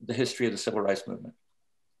the history of the civil rights movement?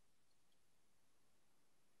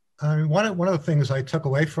 I mean, one of the things I took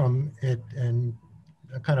away from it, and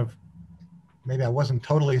kind of maybe I wasn't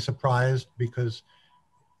totally surprised, because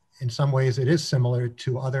in some ways it is similar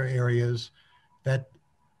to other areas, that,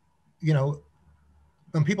 you know,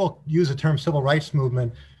 when people use the term civil rights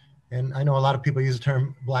movement, and I know a lot of people use the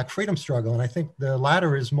term Black freedom struggle, and I think the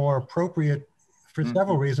latter is more appropriate for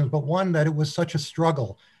several reasons, but one, that it was such a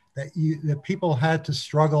struggle that people had to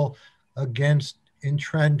struggle against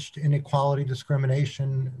entrenched inequality,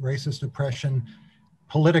 discrimination, racist oppression,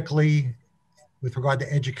 politically, with regard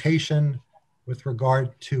to education, with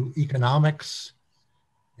regard to economics.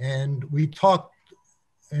 And we talked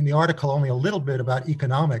in the article only a little bit about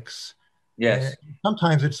economics. Yes. And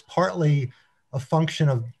sometimes it's partly a function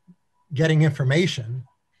of getting information,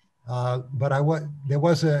 but there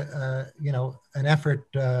was an effort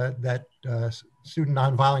that Student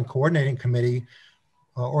Nonviolent Coordinating Committee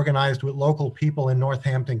organized with local people in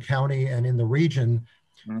Northampton County and in the region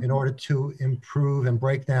in order to improve and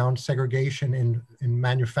break down segregation in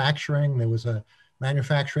manufacturing. There was a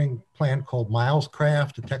manufacturing plant called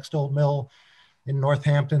Milescraft, a textile mill in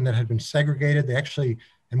Northampton that had been segregated. They actually,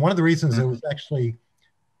 and one of the reasons it was actually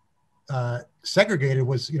segregated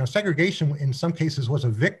was, segregation in some cases was a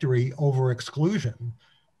victory over exclusion,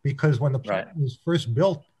 because when the plant was first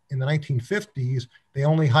built in the 1950s, they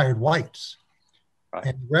only hired whites.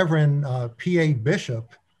 And Reverend P.A.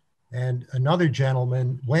 Bishop and another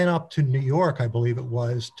gentleman went up to New York, I believe it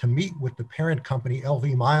was, to meet with the parent company,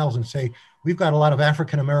 LV Miles, and say, we've got a lot of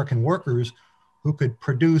African-American workers who could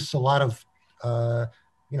produce a lot of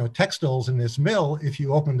textiles in this mill if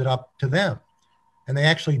you opened it up to them. And they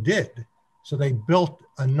actually did. So they built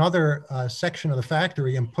another section of the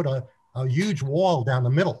factory and put a huge wall down the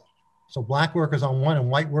middle. So black workers on one and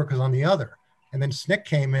white workers on the other. And then SNCC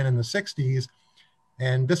came in the 60s,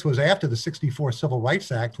 and this was after the 64 Civil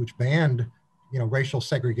Rights Act, which banned, racial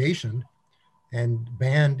segregation and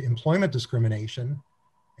banned employment discrimination.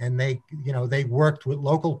 And they worked with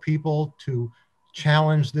local people to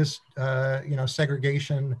challenge this,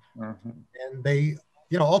 segregation. And they,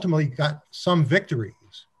 ultimately got some victories.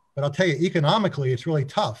 But I'll tell you, economically, it's really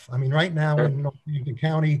tough. I mean, right now in Northampton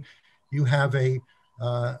County, you have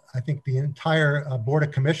I think the entire Board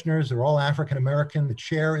of Commissioners are all African-American. The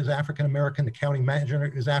chair is African-American. The county manager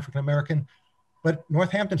is African-American. But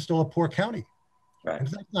Northampton's still a poor county. And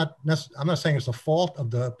that's I'm not saying it's the fault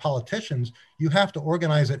of the politicians. You have to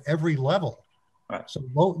organize at every level. So,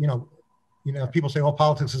 people say, "Oh,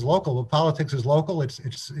 politics is local." Well, politics is local. It's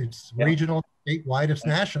regional, statewide, it's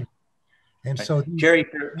national. And so, Jerry,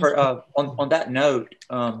 on that note,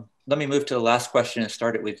 let me move to the last question and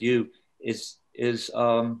start it with you.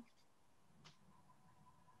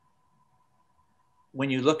 When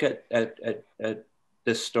you look at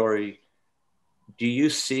this story, do you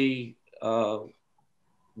see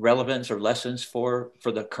relevance or lessons for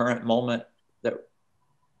the current moment,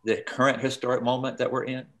 the current historic moment that we're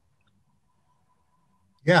in?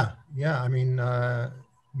 Yeah. I mean,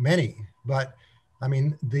 many, but I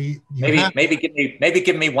mean, maybe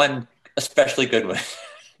give me one especially good one.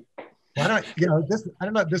 I don't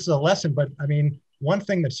know if this is a lesson, but I mean, one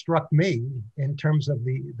thing that struck me in terms of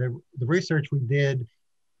the research we did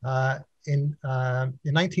in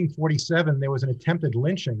 1947, there was an attempted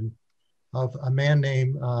lynching of a man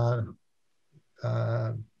named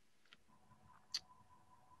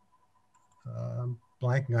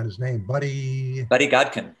blanking on his name, Buddy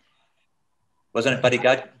Godkin. Wasn't it Buddy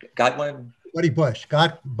Godwin? Buddy Bush.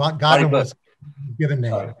 Godwin was his given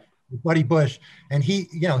name. Buddy Bush, and he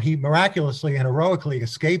miraculously and heroically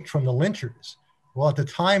escaped from the lynchers. Well, at the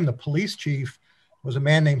time, the police chief was a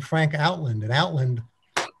man named Frank Outland, and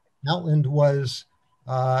Outland was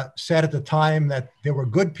said at the time that there were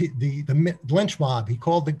good people. The lynch mob. He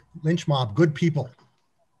called the lynch mob good people.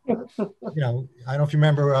 I don't know if you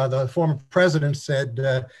remember, the former president said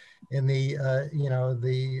in the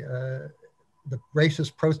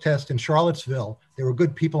racist protest in Charlottesville, there were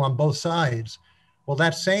good people on both sides. Well,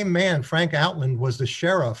 that same man, Frank Outland, was the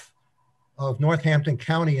sheriff of Northampton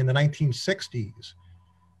County in the 1960s.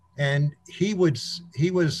 And he was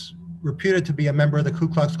reputed to be a member of the Ku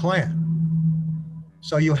Klux Klan.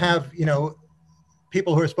 So you have,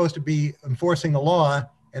 people who are supposed to be enforcing the law,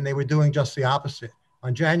 and they were doing just the opposite.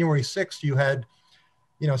 On January 6th, you had,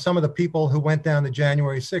 some of the people who went down to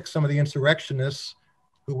January 6th, some of the insurrectionists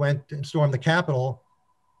who went and stormed the Capitol,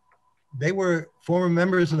 they were former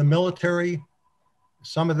members of the military.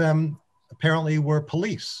 Some of them apparently were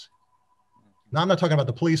police. Now, I'm not talking about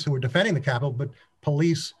the police who were defending the Capitol, but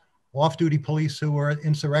police, off-duty police who were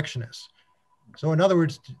insurrectionists. So in other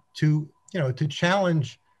words, to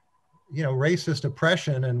challenge, racist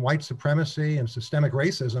oppression and white supremacy and systemic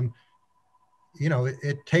racism,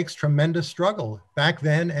 it takes tremendous struggle back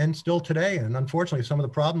then and still today. And unfortunately, some of the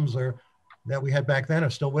problems that we had back then are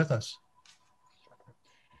still with us.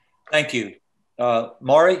 Thank you.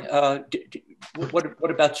 Maury, what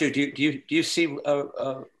about you? Do you see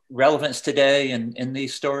relevance today in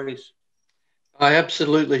these stories? I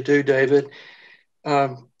absolutely do, David.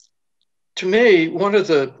 To me, one of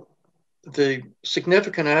the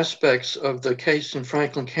significant aspects of the case in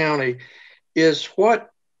Franklin County is what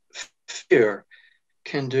fear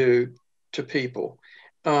can do to people.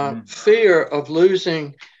 Fear of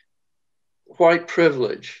losing white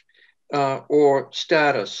privilege or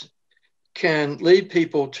status can lead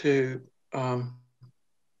people to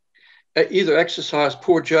either exercise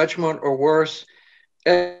poor judgment or worse,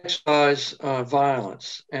 exercise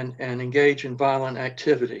violence and engage in violent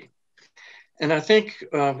activity. And I think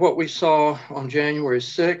what we saw on January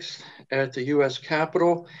 6th at the US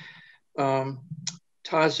Capitol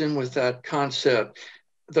ties in with that concept.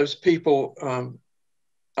 Those people,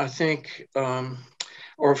 I think, are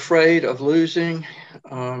afraid of losing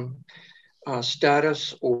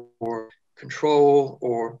status or control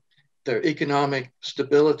or their economic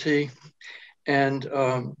stability, and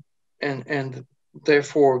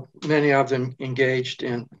therefore many of them engaged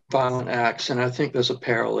in violent acts. And I think there's a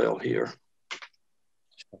parallel here.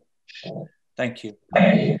 Thank you.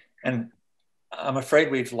 And I'm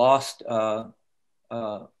afraid we've lost Anna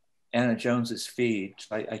Jones's feed.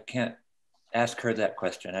 So I can't ask her that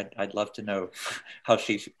question. I'd love to know how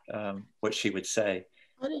she's, what she would say.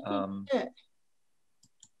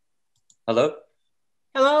 Hello?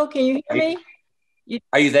 Hello, can you hear me?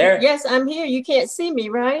 Are you there? Yes, I'm here. You can't see me,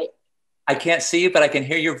 right? I can't see you, but I can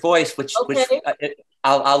hear your voice, which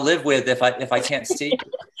I'll live with if I can't see.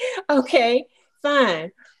 Okay,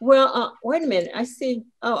 fine. Well, wait a minute. I see.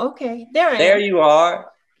 Oh, okay. There I am. There you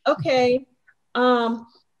are. Okay.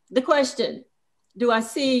 The question: do I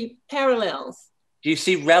see parallels? Do you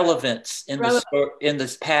see relevance in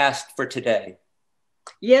this past for today?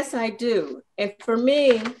 Yes, I do. And for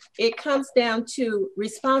me, it comes down to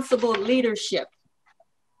responsible leadership.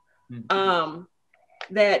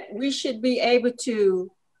 That we should be able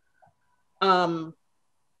to, that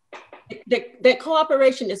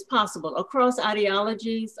cooperation is possible across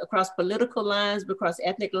ideologies, across political lines, across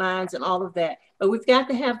ethnic lines, and all of that. But we've got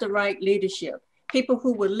to have the right leadership, people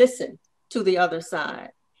who will listen to the other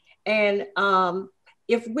side. And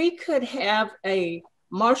if we could have a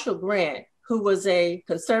Marshall Grant, who was a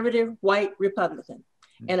conservative white Republican,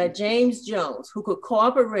 and a James Jones, who could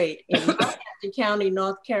cooperate in Northampton County,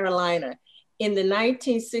 North Carolina, in the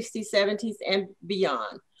 1960s, 70s, and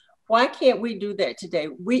beyond. Why can't we do that today?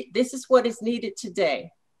 This is what is needed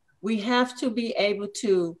today. We have to be able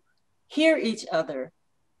to hear each other,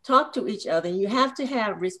 talk to each other. And you have to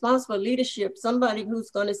have responsible leadership, somebody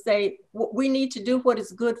who's going to say, we need to do what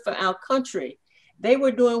is good for our country. They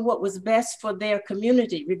were doing what was best for their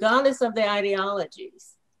community, regardless of their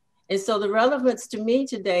ideologies. And so the relevance to me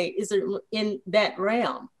today is in that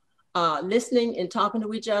realm. Listening and talking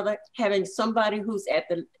to each other, having somebody who's at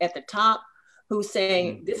the top, who's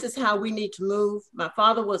saying, this is how we need to move. My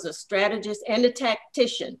father was a strategist and a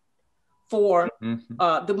tactician for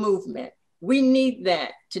the movement. We need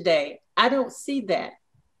that today. I don't see that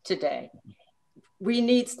today. We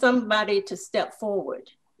need somebody to step forward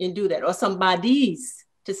and do that, or somebodies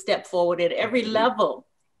to step forward at every level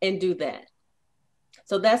and do that.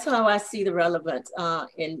 So that's how I see the relevance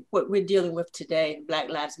in what we're dealing with today, Black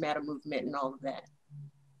Lives Matter movement and all of that.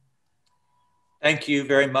 Thank you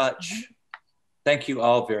very much. Thank you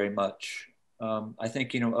all very much. I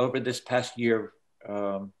think, over this past year,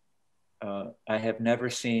 I have never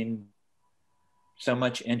seen so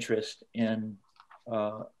much interest in,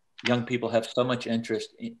 young people have so much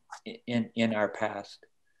interest in our past,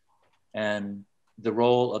 and the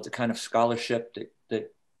role of the kind of scholarship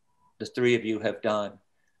that the three of you have done,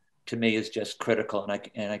 to me, is just critical.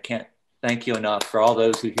 And I can't thank you enough. For all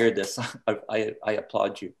those who hear this, I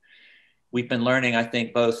applaud you. We've been learning, I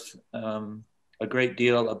think, both a great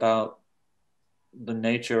deal about the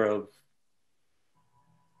nature of,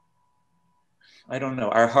 I don't know,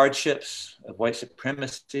 our hardships, of white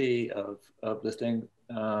supremacy, of the thing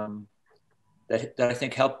that I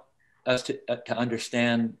think help us to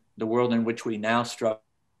understand the world in which we now struggle.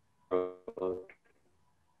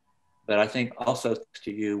 But I think also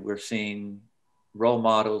to you, we're seeing role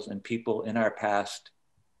models and people in our past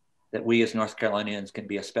that we as North Carolinians can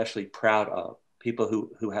be especially proud of. People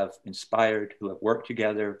who have inspired, who have worked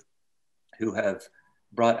together, who have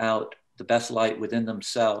brought out the best light within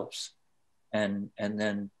themselves, and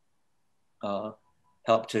then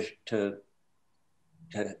helped to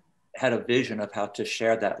had a vision of how to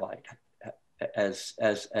share that light as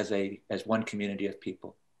one community of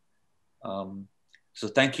people. So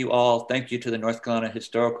thank you all. Thank you to the North Carolina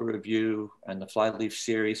Historical Review and the Flyleaf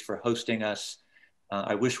series for hosting us.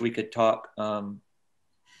 I wish we could talk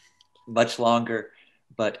much longer,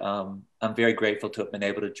 but I'm very grateful to have been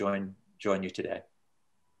able to join you today.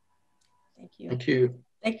 Thank you. Thank you.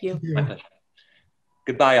 Thank you. My pleasure.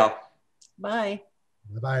 Goodbye, y'all. Bye.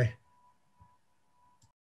 Bye-bye.